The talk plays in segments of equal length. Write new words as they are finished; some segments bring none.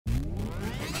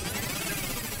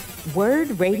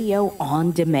Word Radio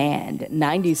on Demand,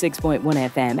 96.1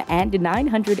 FM and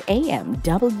 900 AM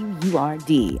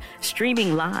WURD.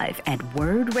 Streaming live at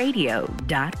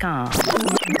wordradio.com.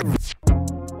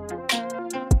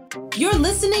 You're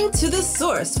listening to The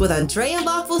Source with Andrea and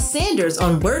Lawful-Sanders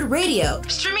on Word Radio.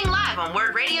 Streaming live on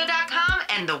wordradio.com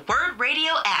and the Word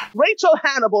Radio app. Rachael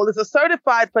Hanible is a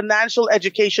certified financial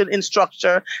education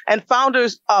instructor and founder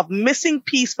of Missing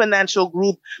Piece Financial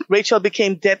Group. Rachael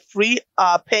became debt-free,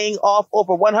 paying off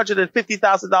over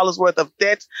 $150,000 worth of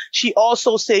debt. She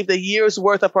also saved a year's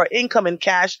worth of her income in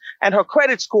cash, and her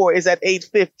credit score is at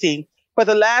 850. For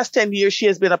the last 10 years, she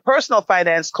has been a personal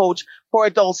finance coach for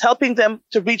adults, helping them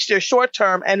to reach their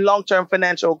short-term and long-term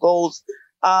financial goals.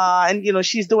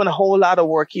 She's doing a whole lot of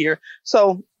work here.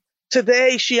 So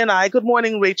today, good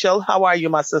morning, Rachael. How are you,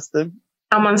 my sister?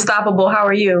 I'm unstoppable. How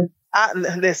are you?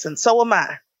 Listen, so am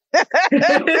I.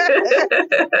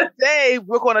 Today,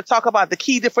 we're going to talk about the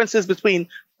key differences between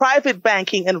private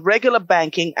banking and regular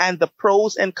banking and the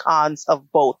pros and cons of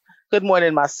both. Good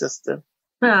morning, my sister.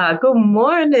 Good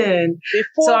morning.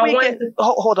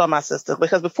 Hold on, my sister,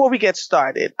 because before we get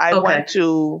started,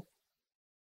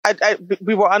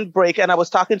 we were on break and I was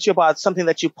talking to you about something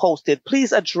that you posted.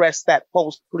 Please address that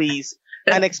post, please,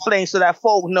 and explain so that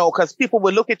folk know, because people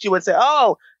will look at you and say,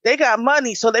 oh, they got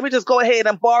money, so let me just go ahead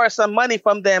and borrow some money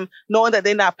from them, knowing that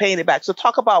they're not paying it back. So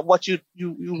talk about what you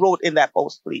wrote in that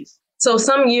post, please. So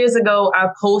some years ago, I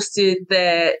posted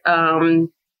that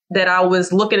I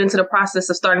was looking into the process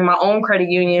of starting my own credit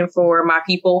union for my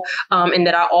people, and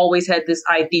that I always had this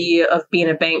idea of being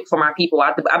a bank for my people.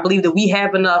 I believe that we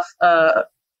have enough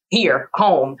here,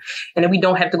 home, and that we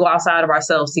don't have to go outside of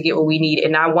ourselves to get what we need.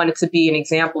 And I wanted to be an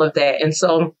example of that. And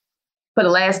so for the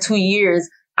last 2 years,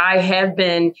 I have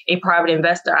been a private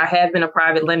investor. I have been a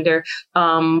private lender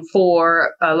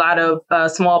for a lot of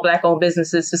small Black-owned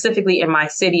businesses, specifically in my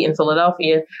city in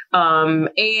Philadelphia. Most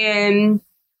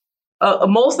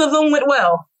of them went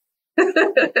well.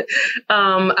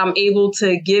 I'm able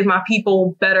to give my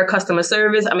people better customer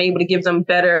service. I'm able to give them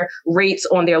better rates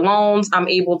on their loans. I'm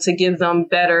able to give them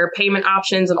better payment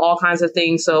options and all kinds of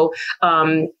things. So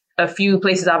a few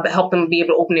places I've helped them be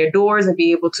able to open their doors and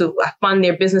be able to fund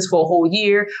their business for a whole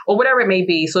year or whatever it may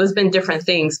be. So it's been different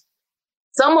things.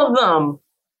 Some of them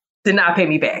did not pay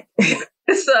me back.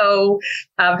 So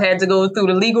I've had to go through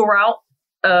the legal route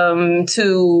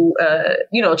to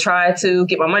try to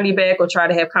get my money back or try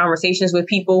to have conversations with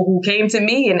people who came to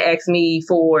me and asked me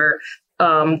for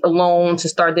a loan to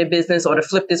start their business or to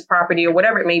flip this property or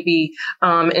whatever it may be.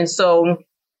 And so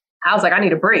I was like, I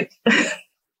need a break.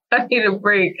 I need a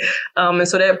break. And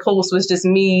so that post was just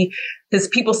me, because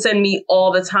people send me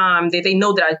all the time. They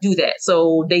know that I do that.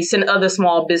 So they send other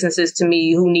small businesses to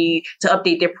me who need to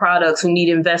update their products, who need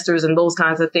investors and those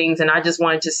kinds of things. And I just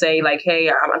wanted to say, like, hey,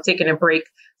 I'm taking a break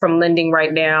from lending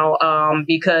right now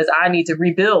because I need to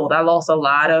rebuild. I lost a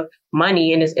lot of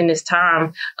money in this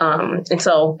time. And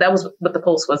so that was what the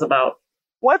post was about.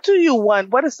 What do you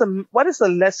want? What is the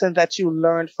lesson that you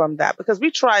learned from that? Because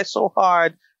we try so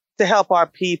hard to help our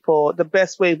people the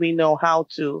best way we know how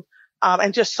to.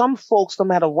 And just some folks, no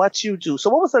matter what you do.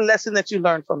 So what was the lesson that you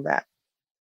learned from that?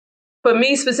 For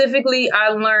me specifically, I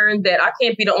learned that I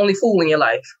can't be the only fool in your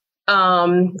life.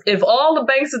 If all the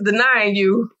banks are denying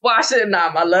you, why shouldn't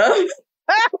I, my love?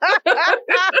 I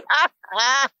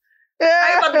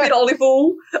ain't about to be the only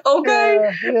fool.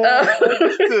 Okay.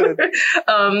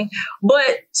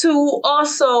 But to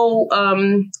also,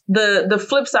 the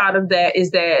flip side of that is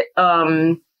that,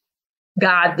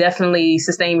 God definitely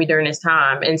sustained me during this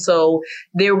time. And so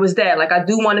there was that, like, I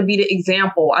do want to be the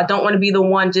example. I don't want to be the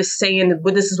one just saying,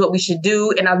 well, this is what we should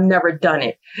do. And I've never done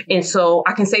it. And so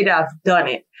I can say that I've done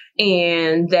it.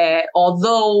 And that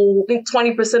although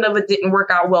 20% of it didn't work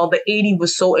out well, the 80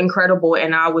 was so incredible.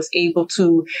 And I was able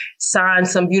to sign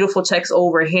some beautiful checks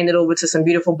over, hand it over to some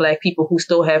beautiful Black people who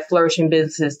still have flourishing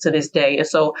businesses to this day. And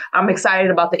so I'm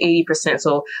excited about the 80%.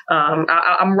 So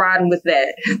I'm riding with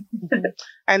that.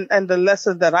 And the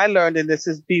lesson that I learned in this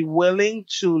is be willing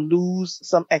to lose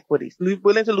some equity,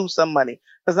 willing to lose some money,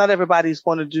 because not everybody's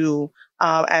going to do,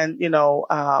 and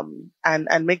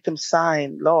make them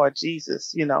sign, Lord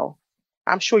Jesus,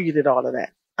 I'm sure you did all of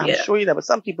that. I'm sure you did, but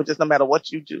some people just, no matter what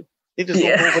you do, they just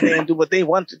go over there and do what they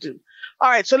want to do. All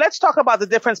right. So let's talk about the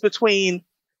difference between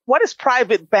what is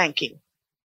private banking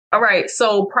All right.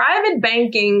 So private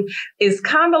banking is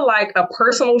kind of like a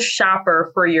personal shopper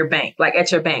for your bank, like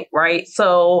at your bank, right?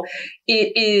 So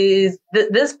it is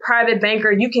this private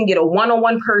banker, you can get a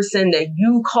one-on-one person that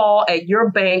you call at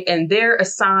your bank, and they're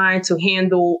assigned to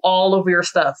handle all of your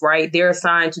stuff, right?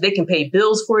 They can pay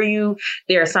bills for you.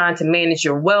 They're assigned to manage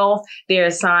your wealth. They're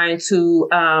assigned to,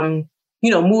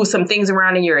 move some things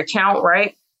around in your account,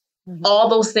 right? Mm-hmm. All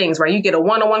those things, right? You get a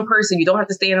one-on-one person. You don't have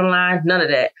to stand in line. None of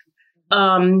that.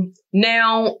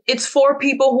 Now it's for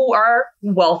people who are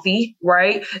wealthy,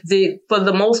 right? For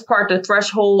the most part, the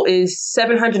threshold is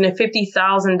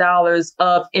 $750,000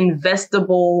 of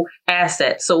investable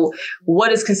assets. So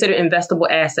what is considered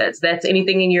investable assets? That's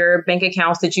anything in your bank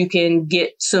accounts that you can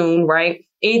get soon, right?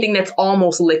 Anything that's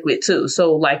almost liquid too.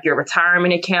 So like your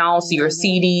retirement accounts, your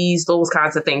CDs, those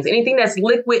kinds of things. Anything that's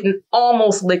liquid and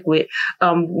almost liquid,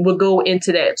 will go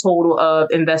into that total of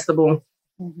investable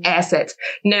assets.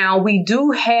 Now, we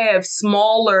do have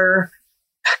smaller,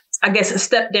 I guess, a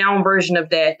step down version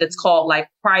of that that's called like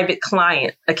private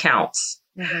client accounts.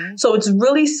 Mm-hmm. So it's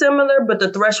really similar, but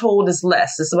the threshold is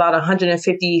less. It's about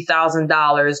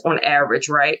 $150,000 on average,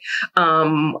 right?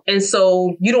 And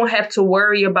so you don't have to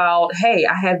worry about, hey,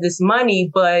 I have this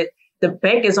money, but the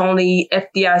bank is only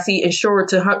FDIC insured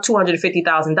to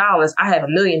 $250,000. I have $1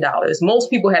 million.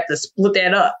 Most people have to split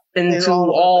that up into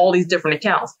all these different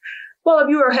accounts. Well, if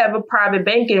you have a private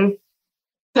banking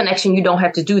connection, you don't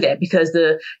have to do that because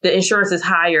the insurance is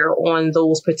higher on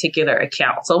those particular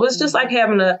accounts. So it's just like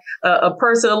having a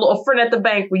person, a friend at the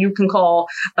bank where you can call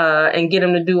and get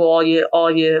them to do all your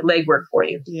legwork for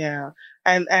you. Yeah.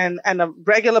 And a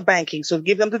regular banking. So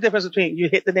give them the difference between, you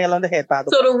hit the nail on the head, by the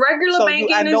way. So the regular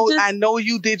banking I know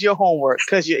you did your homework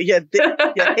because you hit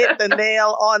the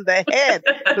nail on the head,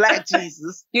 Black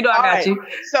Jesus. I got you.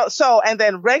 So, and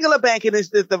then regular banking is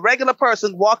the regular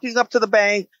person walking up to the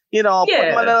bank, putting a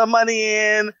little money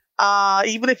in,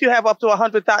 even if you have up to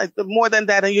 100,000, more than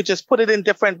that, and you just put it in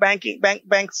different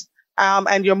banks,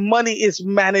 and your money is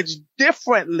managed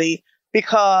differently.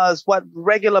 Because what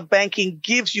regular banking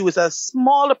gives you is a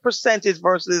smaller percentage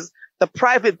versus the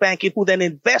private banking, who then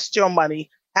invest your money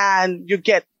and you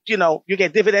get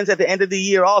dividends at the end of the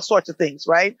year, all sorts of things,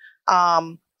 right?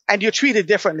 And you're treated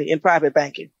differently in private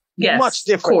banking. Yes, much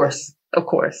different. Of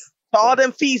course. So all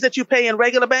them fees that you pay in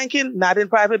regular banking, not in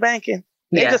private banking.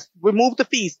 They just remove the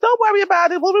fees. Don't worry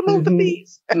about it. We'll remove the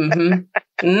fees. Mm-hmm.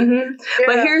 Yeah.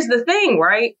 But here's the thing,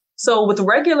 right? So with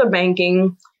regular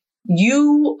banking,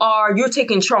 you're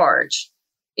taking charge.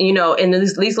 In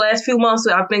these last few months,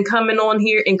 I've been coming on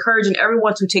here encouraging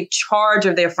everyone to take charge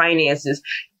of their finances.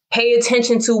 Pay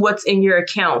attention to what's in your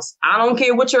accounts. I don't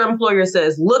care what your employer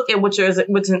says. Look at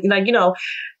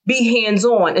be hands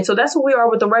on. And so that's what we are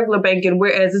with the regular banking,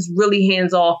 whereas it's really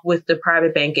hands off with the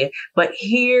private banking. But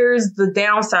here's the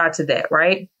downside to that,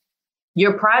 right?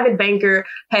 Your private banker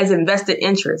has invested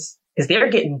interest. Because they're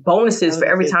getting bonuses for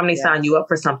every time they sign you up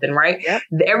for something, right? Yep.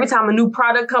 Every time a new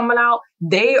product coming out,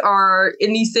 they are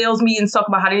in these sales meetings talking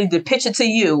about how they need to pitch it to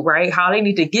you, right? How they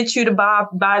need to get you to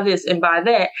buy this and buy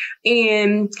that.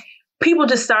 And people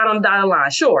just sign on the dotted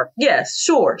line. Sure. Yes.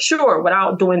 Sure.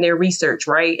 Without doing their research,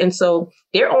 right? And so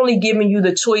they're only giving you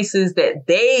the choices that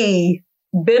they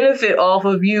benefit off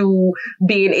of you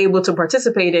being able to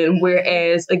participate in.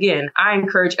 Whereas, again, I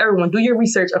encourage everyone, do your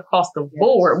research across the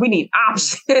board. We need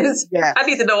options. Yes. I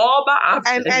need to know all about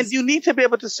options. And you need to be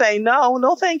able to say,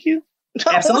 no, thank you.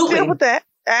 Absolutely. Deal with that.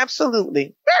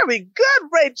 Absolutely. Very good,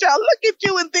 Rachel. Look at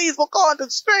you and these. We'll call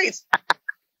the streets.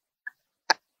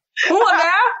 Come on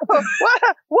now.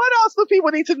 What else do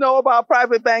people need to know about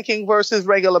private banking versus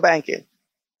regular banking?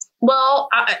 Well,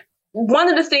 one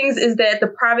of the things is that the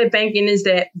private banking is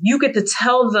that you get to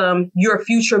tell them your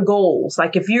future goals.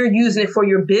 Like if you're using it for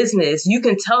your business, you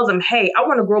can tell them, hey, I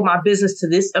want to grow my business to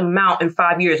this amount in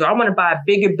 5 years, or I want to buy a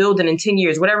bigger building in 10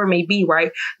 years, whatever it may be,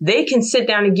 right? They can sit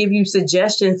down and give you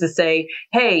suggestions to say,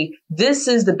 hey, this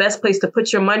is the best place to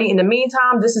put your money. In the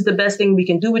meantime, this is the best thing we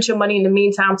can do with your money in the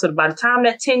meantime. So by the time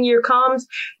that 10-year comes,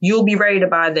 you'll be ready to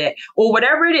buy that. Or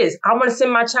whatever it is. I want to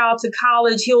send my child to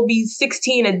college. He'll be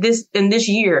 16 in this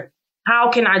year.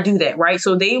 How can I do that? Right.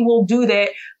 So they will do that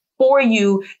for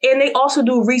you. And they also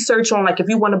do research on, like, if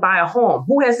you want to buy a home,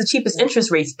 who has the cheapest interest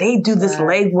rates? They do this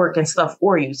legwork and stuff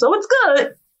for you. So it's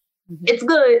good. It's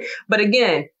good. But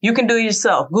again, you can do it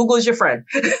yourself. Google is your friend.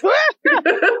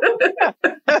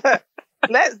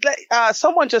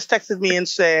 Someone just texted me and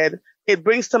said, it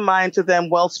brings to mind to them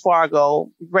Wells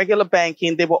Fargo, regular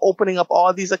banking. They were opening up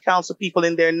all these accounts of people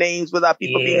in their names without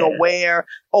people being aware,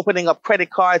 opening up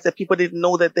credit cards that people didn't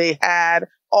know that they had.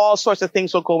 All sorts of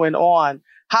things were going on.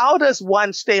 How does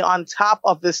one stay on top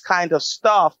of this kind of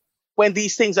stuff when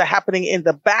these things are happening in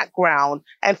the background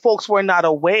and folks were not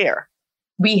aware?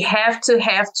 We have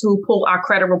to pull our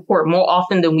credit report more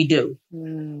often than we do.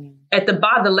 At the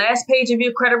bottom, the last page of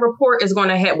your credit report is going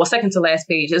to have, second to last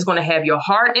page, is going to have your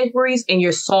hard inquiries and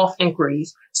your soft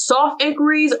inquiries. Soft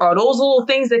inquiries are those little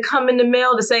things that come in the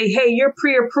mail to say, hey, you're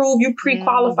pre-approved, you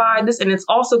pre-qualified this. And it's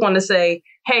also going to say,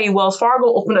 hey, Wells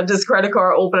Fargo, open up this credit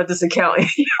card, open up this account in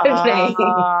your name.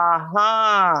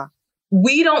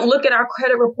 We don't look at our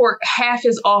credit report half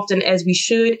as often as we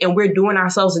should, and we're doing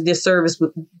ourselves a disservice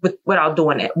without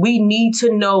doing that. We need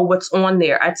to know what's on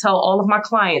there. I tell all of my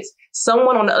clients,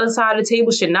 someone on the other side of the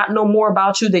table should not know more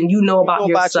about you than you know about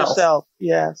yourself.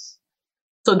 Yes.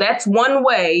 So that's one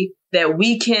way that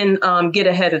we can get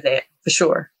ahead of that, for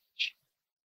sure.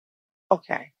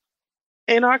 Okay.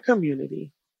 In our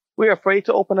community, we're afraid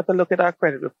to open up and look at our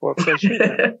credit report because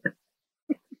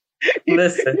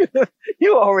listen,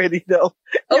 you already know.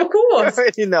 Of course. You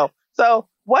already know. So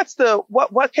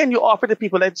what can you offer to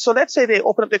people? So let's say they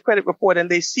open up their credit report and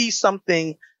they see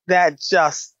something that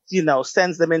just,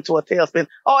 sends them into a tailspin.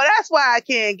 Oh, that's why I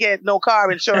can't get no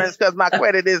car insurance because my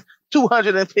credit is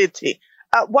 250.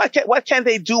 What can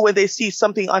they do when they see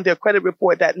something on their credit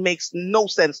report that makes no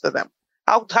sense to them?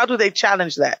 How do they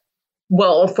challenge that?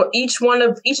 Well, for each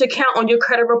account on your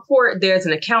credit report, there's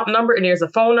an account number and there's a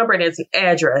phone number and there's an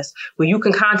address where you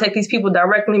can contact these people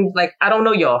directly. Like, I don't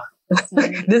know, y'all.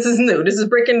 This is new. This is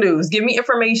breaking news. Give me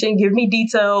information. Give me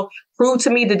detail. Prove to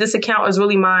me that this account is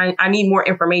really mine. I need more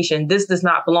information. This does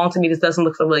not belong to me. This doesn't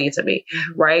look familiar to me.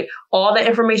 Right? All that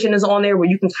information is on there where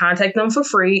you can contact them for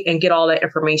free and get all that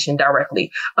information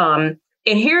directly. And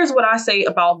here's what I say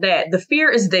about that. The fear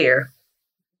is there.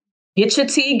 Get your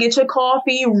tea, get your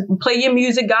coffee, play your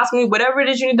music, gospel music, whatever it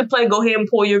is you need to play. Go ahead and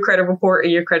pull your credit report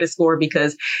and your credit score,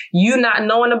 because you not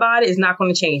knowing about it is not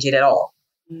going to change it at all.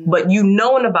 But you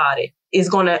knowing about it is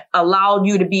going to allow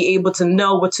you to be able to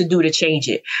know what to do to change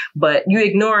it. But you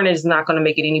ignoring it is not going to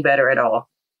make it any better at all.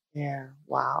 Yeah.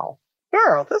 Wow.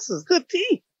 Girl, this is good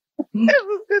tea. This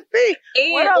is good tea.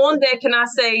 And on that, can I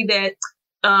say that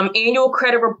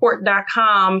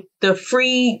annualcreditreport.com, the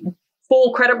free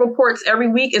full credit reports every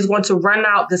week is going to run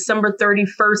out December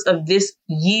 31st of this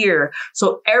year.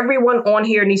 So everyone on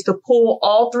here needs to pull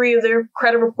all 3 of their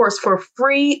credit reports for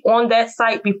free on that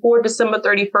site before December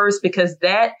 31st, because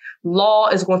that law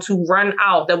is going to run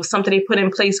out. That was something they put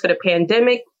in place for the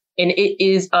pandemic, and it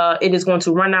is going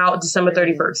to run out December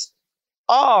 31st.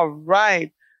 All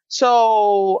right.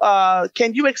 So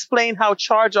can you explain how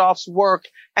charge-offs work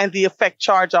and the effect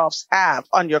charge-offs have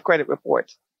on your credit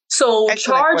report? So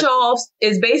charge-offs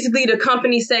is basically the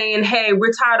company saying, hey,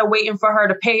 we're tired of waiting for her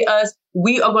to pay us.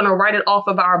 We are going to write it off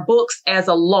of our books as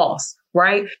a loss,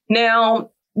 right?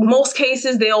 Now, most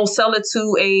cases, they'll sell it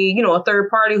to a third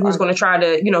party who's going to try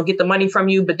to, get the money from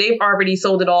you, but they've already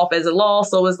sold it off as a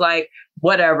loss. So it's like,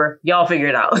 whatever, y'all figure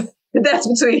it out. That's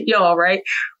between y'all, right?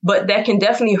 But that can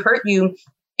definitely hurt you.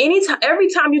 Every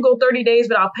time you go 30 days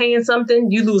without paying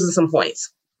something, you're losing some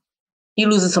points.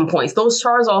 Those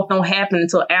charge-offs don't happen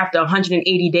until after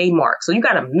 180-day mark. So you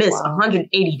got to miss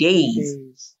 180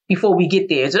 days before we get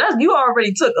there. So you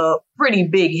already took a pretty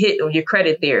big hit on your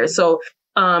credit there. So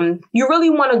you really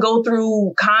want to go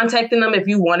through contacting them if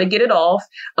you want to get it off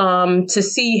to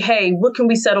see, hey, what can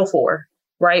we settle for?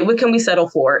 Right? What can we settle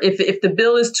for? If the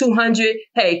bill is $200,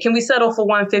 hey, can we settle for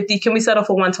 $150? Can we settle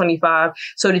for $125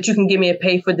 so that you can give me a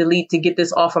pay for delete to get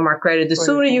this off of my credit? The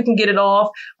sooner you can get it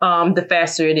off, the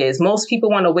faster it is. Most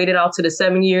people want to wait it out to the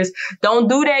 7 years. Don't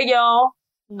do that, y'all.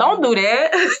 Don't do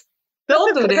that.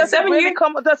 Don't do that. 7 years.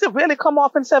 Does it really come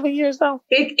off in 7 years though?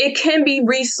 It can be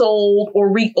resold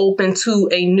or reopened to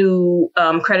a new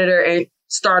creditor and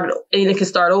it can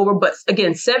start over. But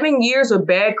again, 7 years of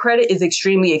bad credit is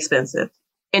extremely expensive.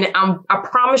 And I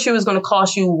promise you it's going to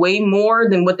cost you way more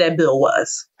than what that bill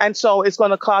was. And so it's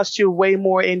going to cost you way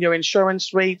more in your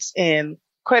insurance rates, in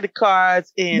credit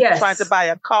cards, in trying to buy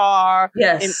a car,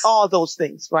 in all those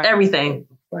things, right? Everything.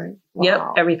 Right. Wow. Yep.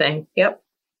 Everything. Yep.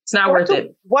 It's not worth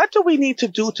it. What do we need to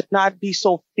do to not be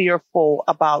so fearful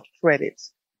about credit?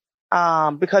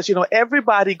 Because,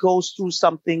 everybody goes through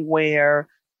something where,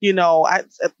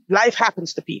 life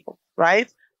happens to people,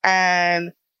 right?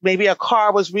 And maybe a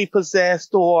car was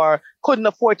repossessed, or couldn't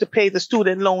afford to pay the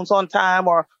student loans on time,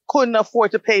 or couldn't afford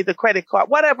to pay the credit card,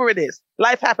 whatever it is.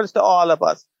 Life happens to all of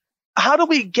us. How do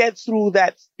we get through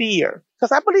that fear?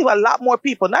 Because I believe a lot more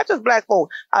people, not just Black folk,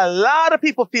 a lot of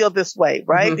people feel this way,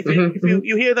 right? If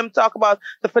you hear them talk about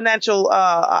the financial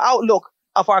outlook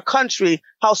of our country,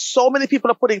 how so many people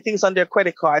are putting things on their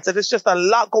credit cards, and it's just a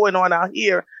lot going on out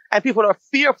here. and people are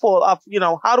fearful of,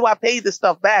 how do I pay this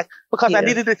stuff back? Because I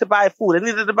needed it to buy food. I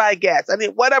needed to buy gas. I need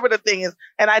whatever the thing is,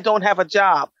 and I don't have a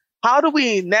job. How do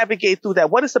we navigate through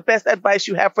that? What is the best advice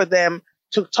you have for them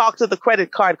to talk to the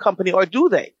credit card company, or do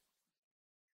they?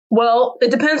 Well,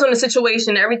 it depends on the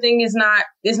situation. Everything is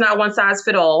not one size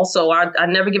fit all. So I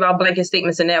never give out blanket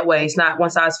statements in that way. It's not one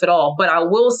size fit all. But I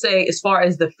will say, as far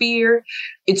as the fear,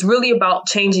 it's really about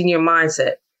changing your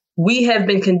mindset. We have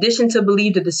been conditioned to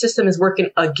believe that the system is working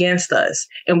against us,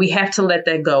 and we have to let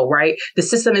that go, right? The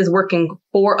system is working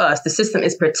for us. The system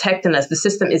is protecting us. The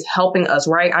system is helping us,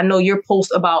 right? I know your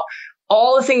post about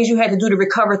all the things you had to do to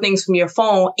recover things from your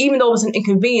phone, even though it was an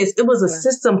inconvenience, it was a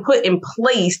system put in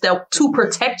place to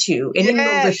protect you. And even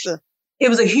though it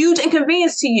was a huge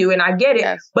inconvenience to you, and I get it.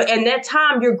 Yes. But in that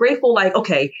time, you're grateful, like,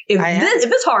 okay, if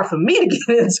it's hard for me to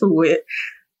get into it,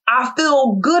 I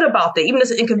feel good about that, even if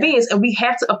it's an inconvenience. And we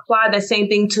have to apply that same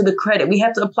thing to the credit. We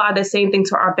have to apply that same thing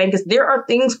to our bankers. There are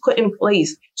things put in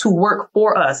place to work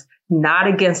for us, not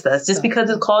against us. Just because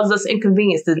it causes us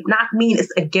inconvenience does not mean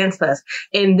it's against us.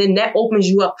 And then that opens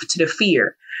you up to the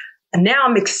fear. And now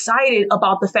I'm excited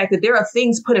about the fact that there are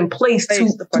things put in place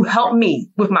to help me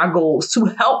with my goals, to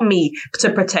help me,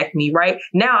 to protect me, right?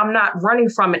 Now I'm not running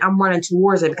from it. I'm running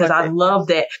towards it because I love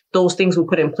that those things were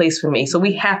put in place for me. So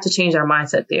we have to change our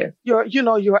mindset there.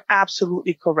 You're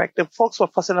absolutely correct. The folks were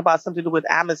fussing about something to do with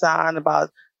Amazon,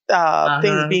 about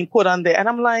things being put on there. And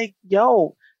I'm like,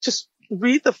 just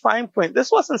read the fine print. This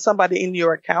wasn't somebody in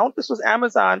your account. This was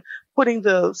Amazon putting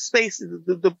the space,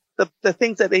 the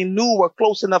things that they knew were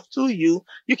close enough to you.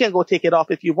 You can go take it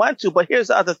off if you want to. But here's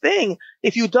the other thing.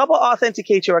 If you double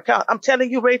authenticate your account, I'm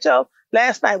telling you, Rachel,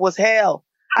 last night was hell.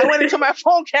 I went into my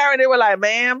phone carrier and they were like,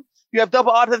 ma'am, you have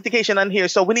double authentication on here.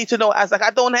 So we need to know. I was like, I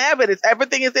don't have it.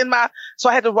 Everything is in so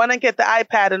I had to run and get the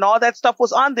iPad, and all that stuff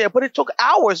was on there, but it took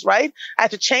hours, right? I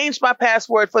had to change my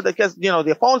password because,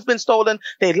 their phone's been stolen.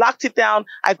 They locked it down.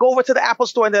 I go over to the Apple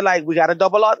store and they're like, we got to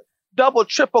double,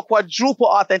 triple, quadruple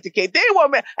authenticate. They were,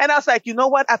 and I was like, you know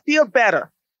what? I feel better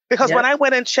because when I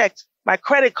went and checked my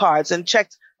credit cards and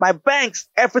checked my banks,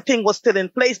 everything was still in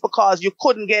place because you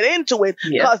couldn't get into it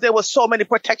because there was so many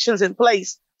protections in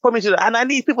place for me to do. And I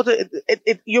need people to,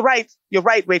 you're right,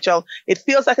 Rachel. It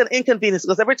feels like an inconvenience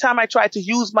because every time I try to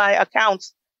use my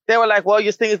accounts, they were like, well,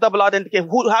 your thing is double authenticated.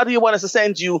 How do you want us to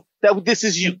send you that this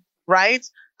is you, right?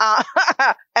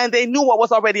 And they knew what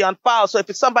was already on file. So if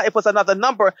it's another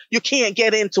number, you can't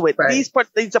get into it. Right.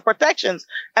 These are protections.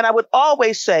 And I would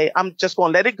always say, I'm just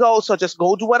going to let it go. So just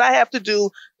go do what I have to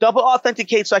do, double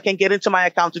authenticate so I can get into my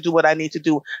account to do what I need to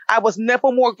do. I was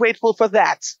never more grateful for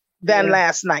that than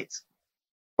last night.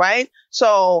 Right?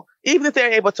 So even if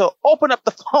they're able to open up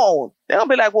the phone, they'll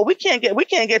be like, well, we can't get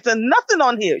to nothing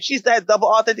on here. She's had double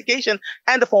authentication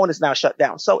and the phone is now shut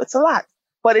down. So it's a lot.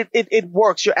 But it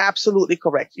works. You're absolutely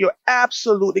correct.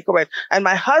 And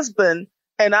my husband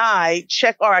and I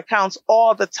check our accounts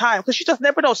all the time because you just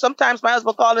never know. Sometimes my husband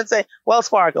will call and say, Wells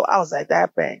Fargo. I was like,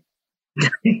 that bang.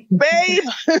 Babe,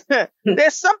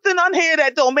 there's something on here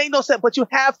that don't make no sense, but you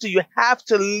have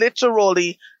to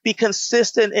literally be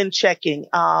consistent in checking,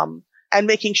 and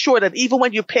making sure that even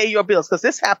when you pay your bills, because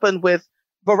this happened with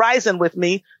Verizon with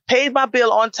me, paid my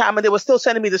bill on time and they were still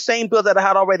sending me the same bill that I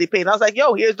had already paid. And I was like,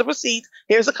 here's the receipt.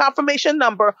 Here's the confirmation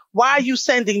number. Why are you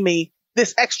sending me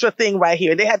this extra thing right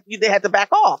here? They had to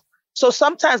back off. So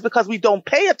sometimes because we don't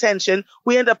pay attention,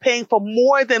 we end up paying for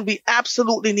more than we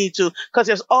absolutely need to because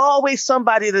there's always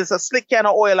somebody that's a slick can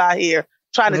of oil out here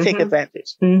trying to take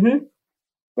advantage. Mm-hmm.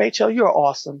 Rachel, you're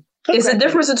awesome. It's the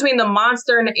difference between the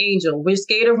monster and the angel. We're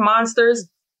scared of monsters.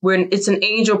 It's an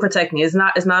angel protecting you. It's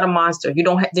not a monster.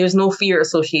 There's no fear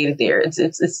associated there.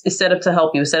 It's set up to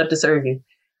help you. It's set up to serve you.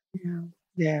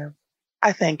 Yeah.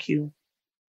 I thank you.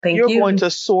 You're going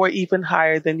to soar even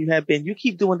higher than you have been. You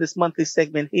keep doing this monthly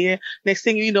segment here. Next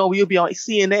thing you know, you'll be on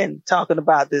CNN talking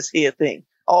about this here thing.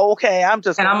 Okay, I'm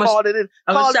just going to call it in.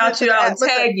 I'm going to shout you out and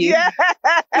tag you. Yeah.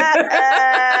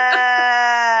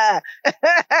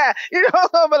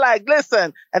 I'm like,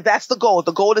 listen, and that's the goal.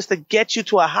 The goal is to get you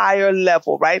to a higher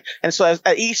level, right? And so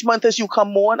each month as you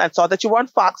come on, I saw that you were on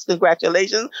Fox.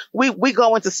 Congratulations. We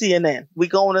going to CNN. We're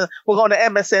going to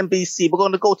MSNBC. We're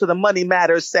going to go to the Money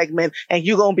Matters segment, and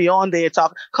you're going to be on there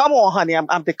talking. Come on, honey.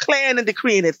 I'm declaring and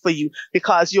decreeing it for you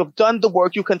because you've done the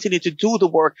work. You continue to do the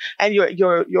work, and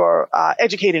you're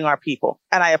educating our people.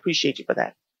 And I appreciate you for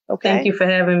that. Okay. Thank you for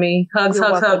having me. Hugs,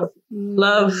 hugs.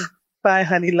 Love. Bye,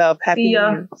 honey. Love. Happy New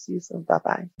Year. See you soon.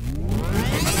 Bye-bye.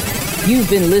 You've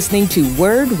been listening to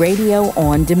Word Radio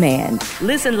On Demand.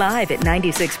 Listen live at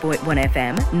 96.1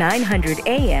 FM, 900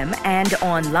 AM, and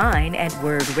online at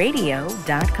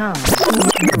wordradio.com.